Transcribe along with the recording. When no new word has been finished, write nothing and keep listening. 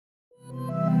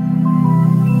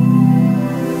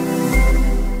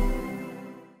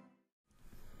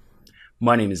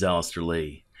My name is Alistair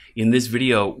Lee. In this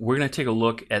video, we're going to take a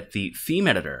look at the theme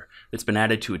editor that's been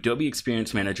added to Adobe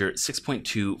Experience Manager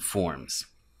 6.2 Forms.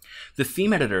 The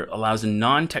theme editor allows a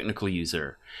non-technical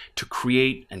user to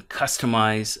create and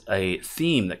customize a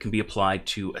theme that can be applied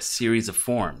to a series of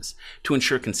forms to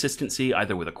ensure consistency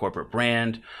either with a corporate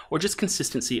brand or just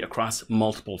consistency across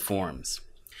multiple forms.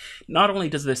 Not only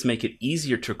does this make it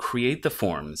easier to create the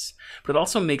forms, but it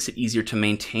also makes it easier to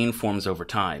maintain forms over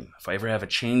time. If I ever have a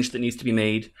change that needs to be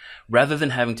made, rather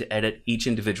than having to edit each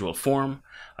individual form,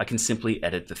 I can simply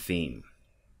edit the theme.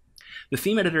 The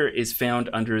theme editor is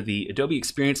found under the Adobe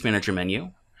Experience Manager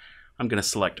menu. I'm going to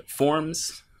select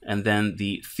Forms and then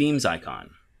the Themes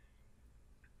icon.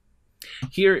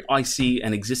 Here I see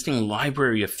an existing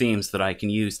library of themes that I can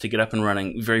use to get up and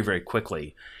running very, very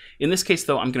quickly. In this case,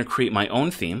 though, I'm going to create my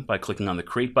own theme by clicking on the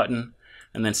Create button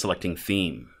and then selecting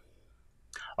Theme.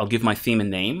 I'll give my theme a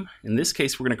name. In this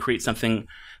case, we're going to create something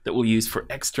that we'll use for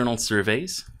external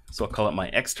surveys. So I'll call it my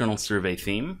External Survey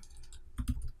Theme.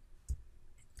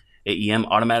 AEM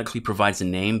automatically provides a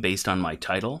name based on my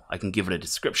title. I can give it a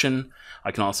description.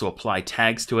 I can also apply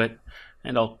tags to it,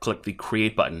 and I'll click the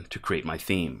Create button to create my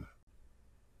theme.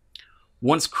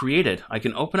 Once created, I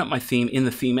can open up my theme in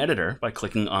the theme editor by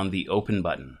clicking on the Open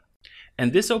button.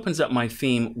 And this opens up my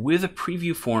theme with a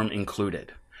preview form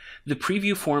included. The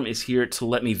preview form is here to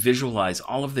let me visualize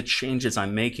all of the changes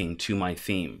I'm making to my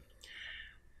theme.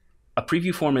 A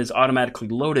preview form is automatically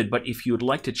loaded, but if you would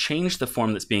like to change the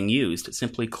form that's being used,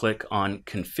 simply click on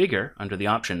Configure under the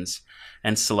options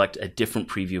and select a different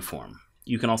preview form.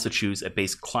 You can also choose a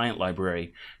base client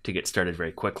library to get started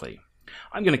very quickly.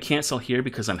 I'm going to cancel here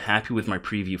because I'm happy with my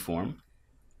preview form.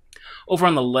 Over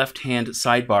on the left-hand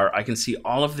sidebar, I can see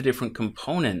all of the different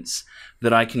components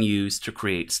that I can use to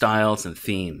create styles and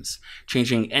themes,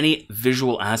 changing any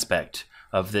visual aspect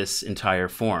of this entire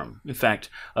form. In fact,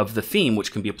 of the theme,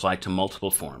 which can be applied to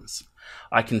multiple forms.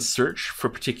 I can search for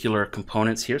particular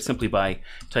components here simply by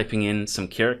typing in some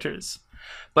characters,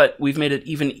 but we've made it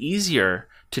even easier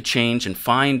to change and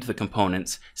find the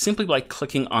components simply by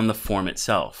clicking on the form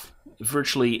itself.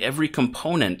 Virtually every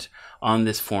component on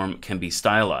this form can be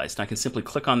stylized. I can simply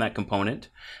click on that component,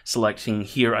 selecting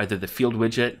here either the field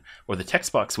widget or the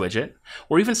text box widget,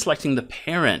 or even selecting the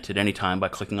parent at any time by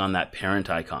clicking on that parent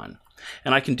icon.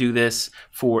 And I can do this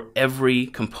for every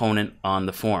component on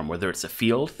the form, whether it's a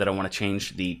field that I want to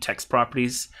change the text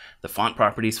properties, the font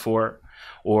properties for,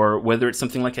 or whether it's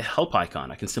something like a help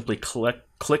icon. I can simply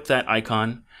click that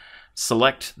icon,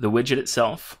 select the widget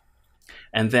itself,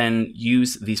 and then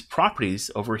use these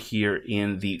properties over here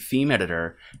in the theme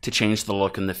editor to change the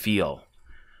look and the feel.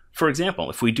 For example,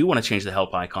 if we do want to change the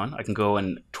help icon, I can go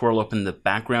and twirl open the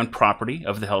background property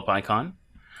of the help icon.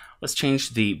 Let's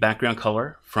change the background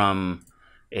color from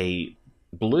a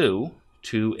blue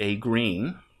to a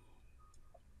green.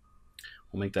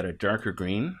 We'll make that a darker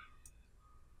green.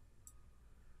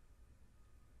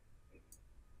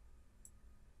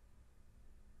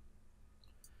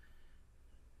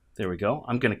 There we go.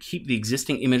 I'm going to keep the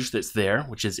existing image that's there,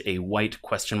 which is a white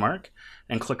question mark,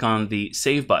 and click on the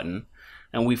Save button.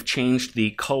 And we've changed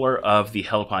the color of the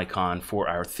help icon for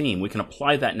our theme. We can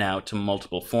apply that now to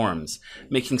multiple forms,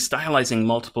 making stylizing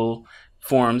multiple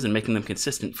forms and making them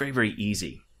consistent very, very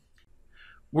easy.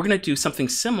 We're going to do something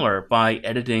similar by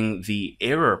editing the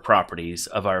error properties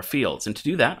of our fields. And to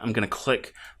do that, I'm going to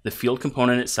click the field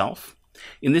component itself.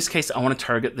 In this case, I want to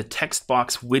target the text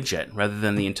box widget rather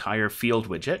than the entire field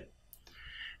widget.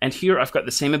 And here I've got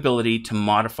the same ability to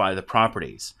modify the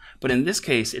properties. But in this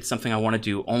case, it's something I want to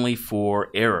do only for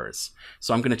errors.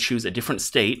 So I'm going to choose a different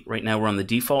state. Right now we're on the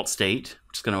default state,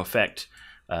 which is going to affect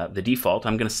the default.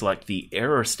 I'm going to select the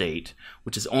error state,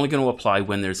 which is only going to apply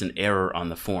when there's an error on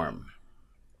the form.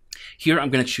 Here I'm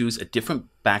going to choose a different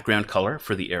background color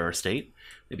for the error state.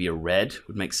 Maybe a red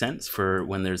would make sense for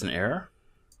when there's an error.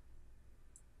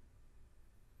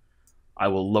 I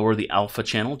will lower the alpha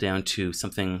channel down to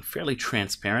something fairly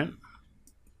transparent,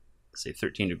 say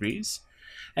 13 degrees.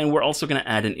 And we're also going to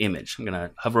add an image. I'm going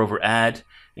to hover over Add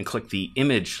and click the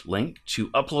image link to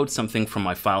upload something from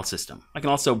my file system. I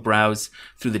can also browse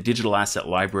through the digital asset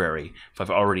library if I've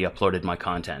already uploaded my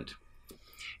content.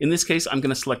 In this case, I'm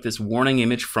going to select this warning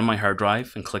image from my hard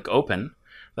drive and click Open.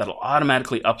 That'll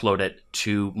automatically upload it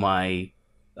to my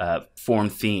form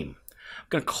theme. I'm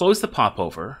going to close the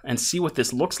popover and see what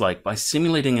this looks like by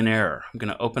simulating an error. I'm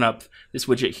going to open up this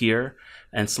widget here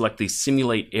and select the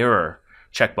Simulate Error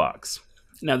checkbox.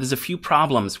 Now there's a few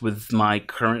problems with my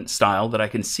current style that I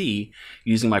can see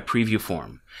using my preview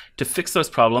form. To fix those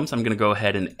problems, I'm going to go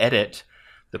ahead and edit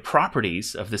the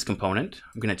properties of this component.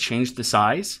 I'm going to change the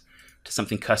size to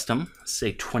something custom,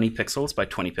 say 20 pixels by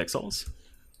 20 pixels.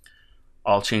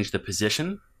 I'll change the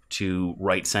position to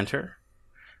right center,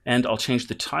 and I'll change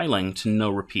the tiling to no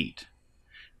repeat.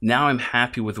 Now I'm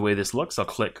happy with the way this looks. I'll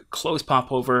click Close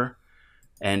Popover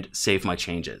and save my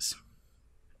changes.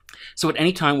 So at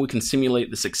any time we can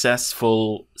simulate the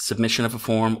successful submission of a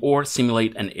form or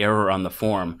simulate an error on the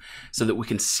form so that we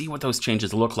can see what those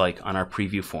changes look like on our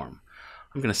preview form.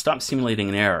 I'm going to stop simulating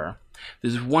an error.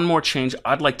 There's one more change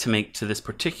I'd like to make to this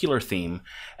particular theme,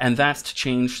 and that's to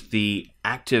change the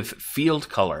active field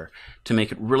color to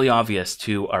make it really obvious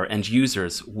to our end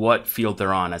users what field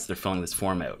they're on as they're filling this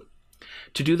form out.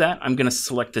 To do that, I'm going to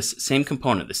select this same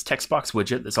component, this text box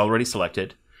widget that's already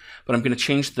selected, but I'm going to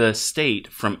change the state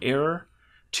from error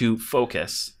to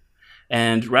focus.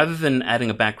 And rather than adding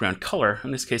a background color,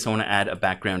 in this case I want to add a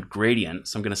background gradient.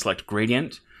 So I'm going to select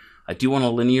gradient. I do want a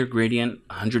linear gradient.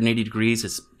 180 degrees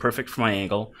is perfect for my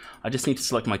angle. I just need to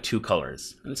select my two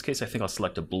colors. In this case I think I'll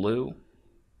select a blue.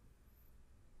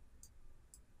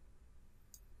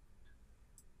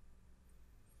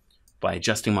 By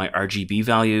adjusting my RGB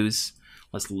values,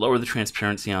 let's lower the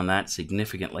transparency on that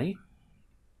significantly.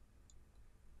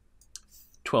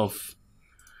 12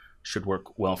 should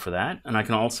work well for that. And I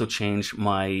can also change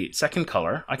my second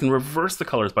color. I can reverse the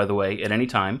colors, by the way, at any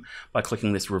time by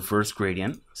clicking this reverse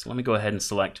gradient. So let me go ahead and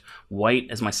select white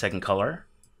as my second color.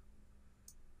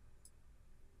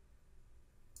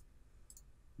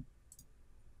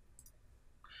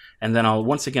 And then I'll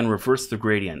once again reverse the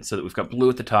gradient so that we've got blue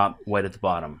at the top, white at the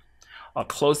bottom. I'll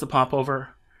close the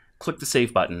popover, click the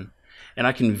Save button, and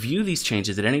I can view these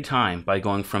changes at any time by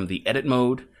going from the Edit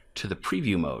mode to the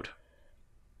Preview mode.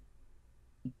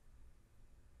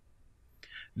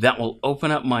 That will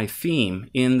open up my theme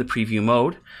in the preview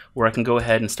mode where I can go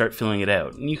ahead and start filling it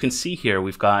out. And you can see here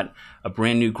we've got a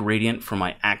brand new gradient for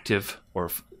my active or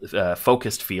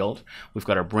focused field. We've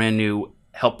got our brand new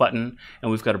help button,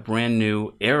 and we've got a brand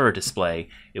new error display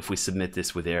if we submit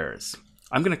this with errors.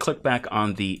 I'm going to click back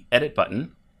on the Edit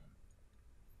button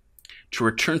to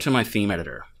return to my theme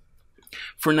editor.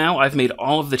 For now, I've made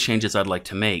all of the changes I'd like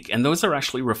to make, and those are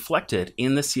actually reflected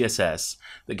in the CSS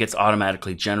that gets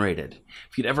automatically generated.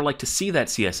 If you'd ever like to see that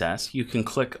CSS, you can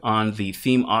click on the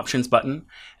Theme Options button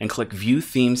and click View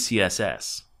Theme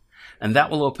CSS. And that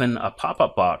will open a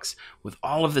pop-up box with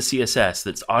all of the CSS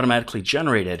that's automatically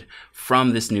generated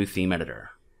from this new theme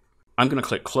editor. I'm going to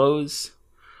click Close.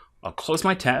 I'll close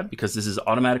my tab because this is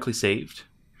automatically saved,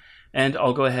 and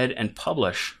I'll go ahead and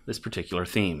publish this particular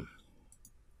theme.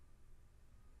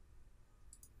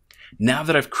 Now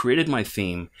that I've created my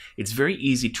theme, it's very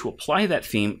easy to apply that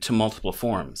theme to multiple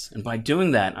forms. And by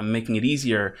doing that, I'm making it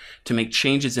easier to make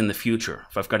changes in the future.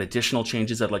 If I've got additional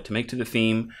changes I'd like to make to the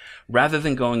theme, rather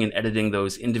than going and editing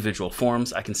those individual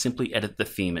forms, I can simply edit the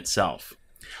theme itself.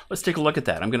 Let's take a look at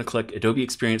that. I'm going to click Adobe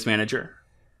Experience Manager.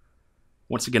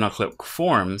 Once again, I'll click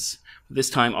Forms. This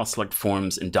time I'll select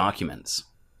Forms and Documents.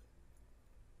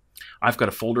 I've got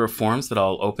a folder of forms that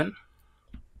I'll open.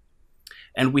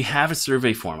 And we have a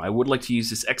survey form. I would like to use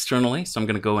this externally, so I'm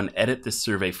going to go and edit this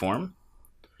survey form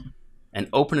and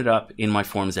open it up in my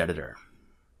Forms editor.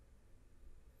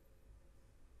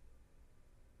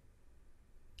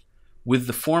 With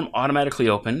the form automatically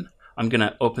open, I'm going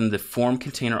to open the form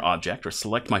container object, or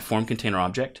select my form container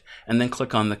object, and then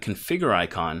click on the configure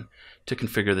icon to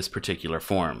configure this particular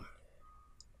form.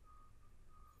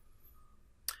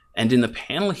 And in the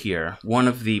panel here, one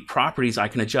of the properties I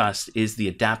can adjust is the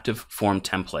adaptive form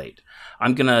template.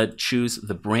 I'm going to choose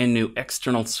the brand new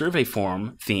external survey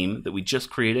form theme that we just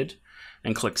created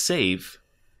and click Save.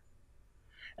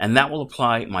 And that will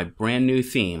apply my brand new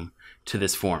theme to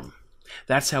this form.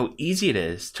 That's how easy it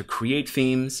is to create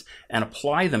themes and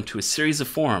apply them to a series of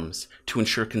forms to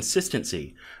ensure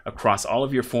consistency across all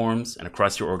of your forms and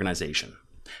across your organization.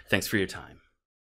 Thanks for your time.